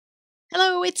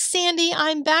Hello, it's Sandy.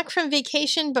 I'm back from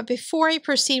vacation, but before I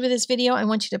proceed with this video, I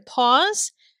want you to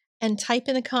pause and type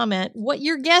in the comment what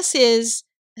your guess is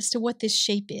as to what this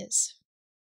shape is.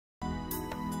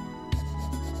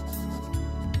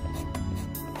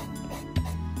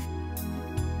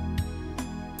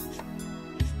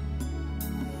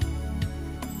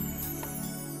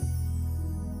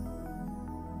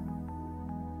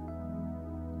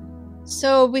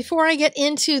 So before I get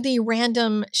into the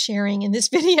random sharing in this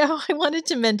video, I wanted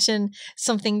to mention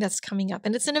something that's coming up.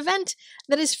 And it's an event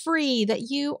that is free that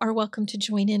you are welcome to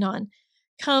join in on.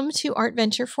 Come to Art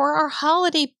Venture for our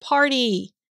holiday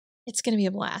party. It's going to be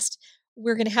a blast.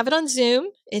 We're going to have it on Zoom.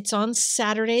 It's on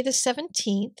Saturday the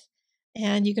 17th.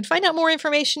 And you can find out more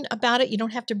information about it. You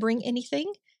don't have to bring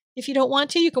anything. If you don't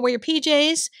want to, you can wear your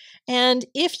PJs. And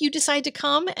if you decide to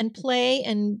come and play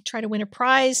and try to win a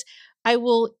prize, I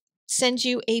will send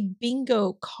you a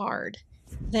bingo card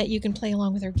that you can play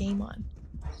along with our game on.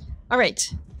 All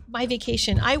right, my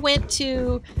vacation. I went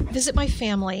to visit my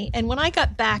family, and when I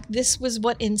got back, this was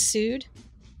what ensued.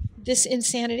 This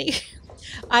insanity.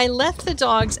 I left the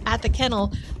dogs at the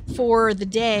kennel for the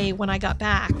day when I got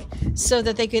back so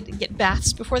that they could get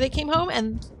baths before they came home,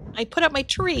 and I put up my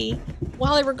tree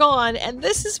while they were gone, and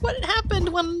this is what happened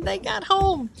when they got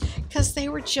home, because they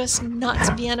were just nuts.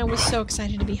 Vienna was so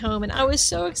excited to be home, and I was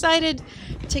so excited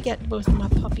to get both of my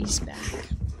puppies back.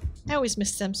 I always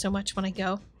miss them so much when I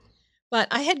go. But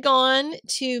I had gone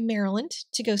to Maryland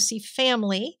to go see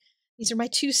family. These are my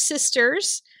two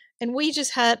sisters, and we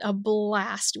just had a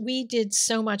blast. We did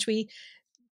so much. We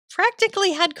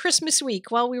practically had Christmas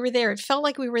week while we were there. It felt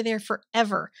like we were there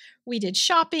forever. We did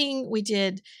shopping, we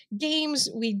did games,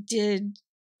 we did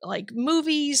like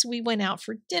movies, we went out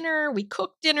for dinner, we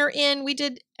cooked dinner in, we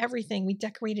did everything. We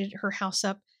decorated her house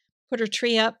up, put her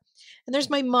tree up. And there's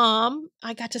my mom.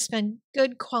 I got to spend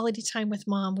good quality time with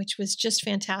mom, which was just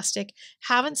fantastic.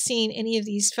 Haven't seen any of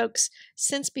these folks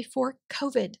since before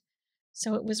COVID.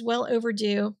 So it was well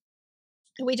overdue.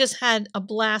 And we just had a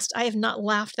blast. I have not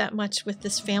laughed that much with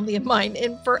this family of mine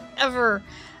in forever.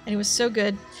 And it was so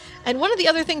good. And one of the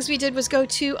other things we did was go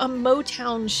to a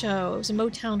Motown show. It was a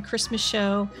Motown Christmas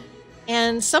show.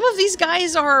 And some of these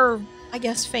guys are, I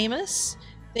guess, famous.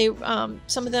 They,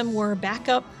 some of them were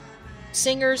backup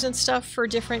singers and stuff for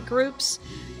different groups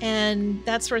and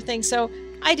that sort of thing. So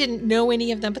I didn't know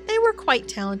any of them, but they were quite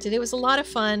talented. It was a lot of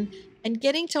fun. And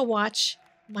getting to watch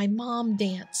my mom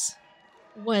dance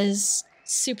was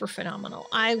super phenomenal.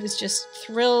 I was just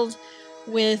thrilled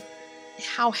with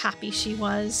how happy she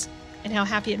was and how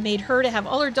happy it made her to have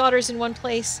all her daughters in one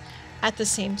place at the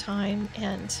same time.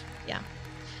 And yeah,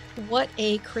 what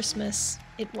a Christmas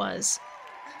it was.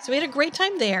 So we had a great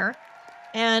time there.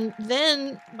 And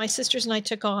then my sisters and I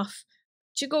took off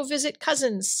to go visit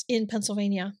cousins in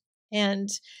Pennsylvania, and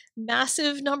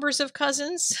massive numbers of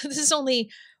cousins. This is only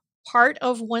part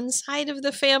of one side of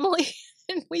the family.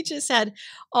 And we just had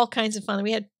all kinds of fun.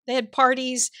 They had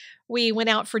parties. We went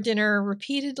out for dinner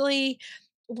repeatedly.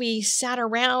 We sat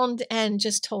around and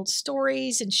just told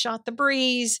stories and shot the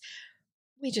breeze.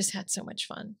 We just had so much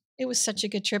fun. It was such a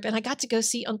good trip. And I got to go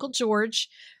see Uncle George.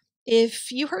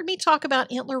 If you heard me talk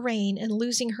about Aunt Lorraine and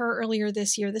losing her earlier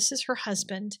this year, this is her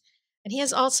husband. And he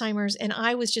has Alzheimer's. And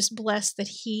I was just blessed that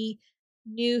he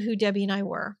knew who Debbie and I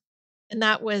were. And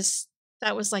that was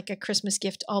like a Christmas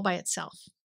gift all by itself.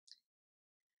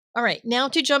 All right, now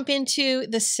to jump into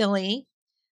the silly.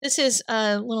 This is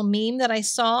a little meme that I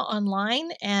saw online,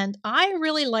 and I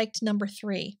really liked number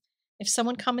 3. If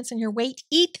someone comments on your weight,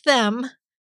 eat them.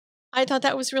 I thought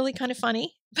that was really kind of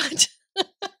funny, but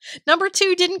number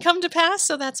 2 didn't come to pass,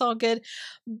 so that's all good.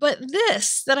 But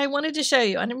this that I wanted to show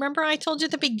you, and remember I told you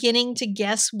at the beginning to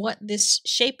guess what this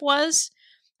shape was?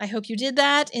 I hope you did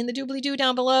that in the doobly-doo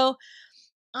down below.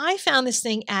 I found this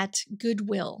thing at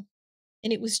Goodwill.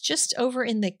 And it was just over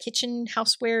in the kitchen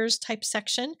housewares type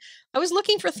section. I was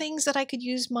looking for things that I could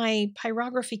use my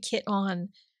pyrography kit on.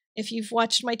 If you've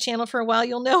watched my channel for a while,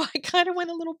 you'll know I kind of went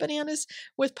a little bananas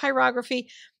with pyrography.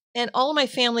 And all of my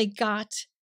family got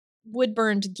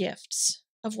wood-burned gifts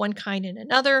of one kind and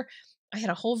another. I had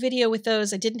a whole video with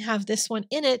those. I didn't have this one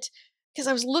in it because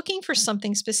I was looking for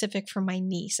something specific for my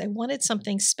niece. I wanted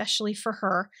something specially for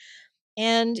her.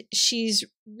 And she's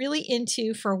really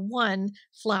into, for one,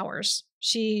 flowers.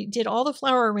 She did all the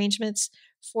flower arrangements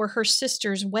for her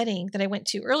sister's wedding that I went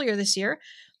to earlier this year.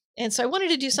 And so I wanted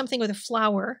to do something with a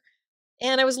flower.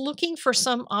 And I was looking for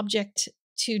some object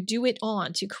to do it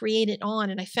on, to create it on.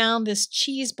 And I found this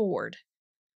cheese board.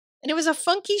 And it was a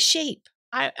funky shape.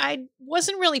 I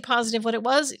wasn't really positive what it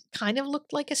was. It kind of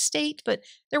looked like a state, but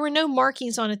there were no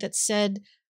markings on it that said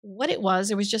what it was.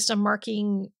 There was just a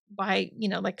marking by,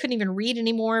 I couldn't even read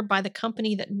anymore, by the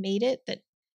company that made it, that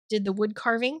did the wood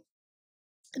carving.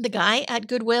 The guy at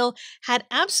Goodwill had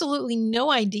absolutely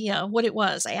no idea what it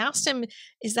was. I asked him,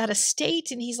 is that a state?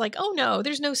 And he's like, oh no,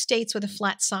 there's no states with a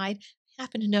flat side. I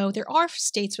happen to know there are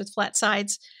states with flat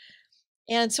sides.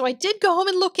 And so I did go home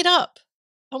and look it up.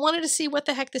 I wanted to see what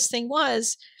the heck this thing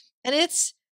was. And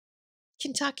it's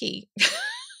Kentucky.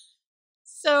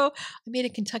 So I made a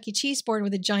Kentucky cheese board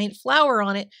with a giant flower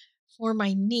on it for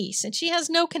my niece. And she has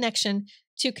no connection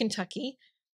to Kentucky.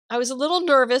 I was a little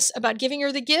nervous about giving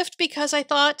her the gift because I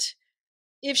thought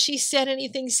if she said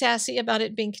anything sassy about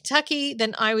it being Kentucky,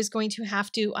 then I was going to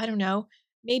have to, I don't know,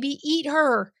 maybe eat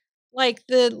her, like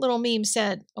the little meme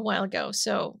said a while ago.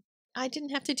 So I didn't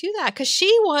have to do that because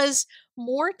she was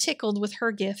more tickled with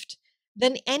her gift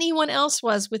than anyone else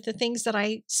was with the things that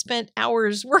I spent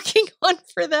hours working on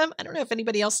for them. I don't know if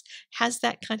anybody else has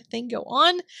that kind of thing go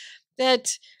on,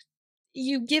 that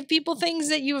you give people things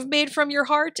that you have made from your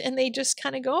heart and they just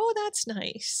kind of go, oh, that's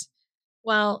nice.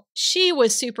 Well, she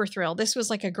was super thrilled. This was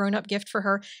like a grown-up gift for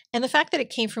her. And the fact that it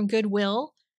came from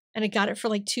Goodwill and I got it for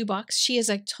like $2, she is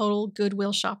a total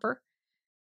Goodwill shopper.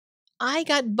 I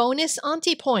got bonus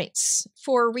auntie points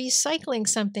for recycling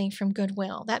something from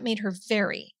Goodwill. That made her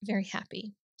very, very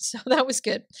happy. So that was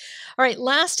good. All right,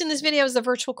 last in this video is the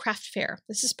virtual craft fair.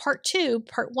 This is part 2.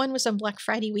 Part 1 was on Black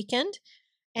Friday weekend.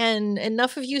 And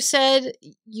enough of you said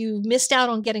you missed out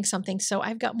on getting something, so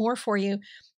I've got more for you.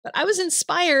 But I was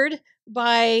inspired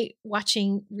by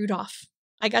watching Rudolph.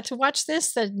 I got to watch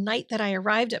this the night that I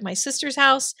arrived at my sister's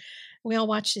house. We all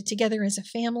watched it together as a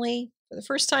family for the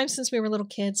first time since we were little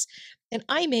kids. And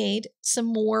I made some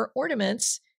more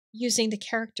ornaments using the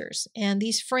characters. And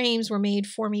these frames were made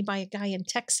for me by a guy in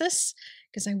Texas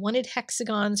because I wanted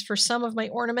hexagons for some of my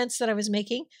ornaments that I was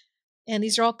making. And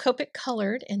these are all Copic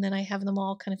colored, and then I have them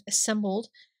all kind of assembled.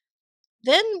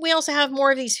 Then we also have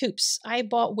more of these hoops. I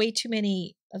bought way too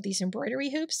many of these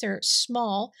embroidery hoops. They're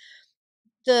small.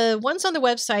 The ones on the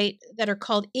website that are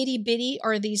called itty bitty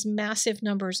are these massive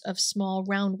numbers of small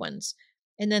round ones.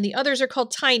 And then the others are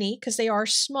called tiny because they are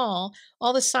small.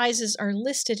 All the sizes are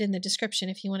listed in the description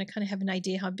if you want to kind of have an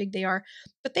idea how big they are.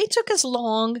 But they took as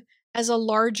long as a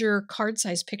larger card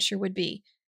size picture would be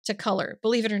to color,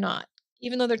 believe it or not.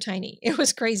 Even though they're tiny. It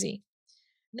was crazy.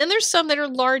 Then there's some that are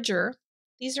larger.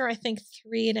 These are, I think,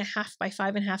 3.5 by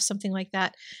 5.5, something like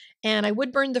that. And I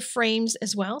would burn the frames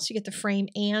as well. So you get the frame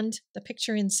and the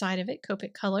picture inside of it,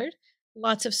 Copic colored.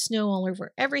 Lots of snow all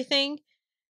over everything.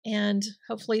 And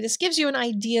hopefully this gives you an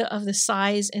idea of the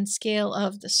size and scale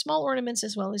of the small ornaments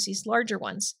as well as these larger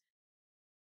ones.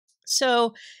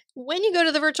 So when you go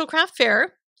to the virtual craft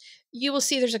fair, you will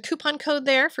see there's a coupon code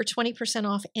there for 20%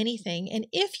 off anything. And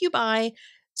if you buy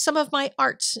some of my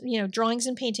arts, drawings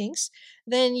and paintings,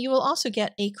 then you will also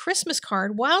get a Christmas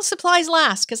card while supplies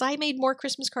last, because I made more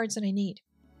Christmas cards than I need.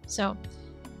 So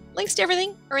links to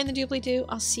everything are in the doobly-doo.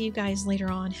 I'll see you guys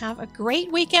later on. Have a great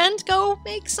weekend. Go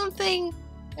make something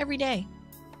every day.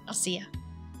 I'll see ya.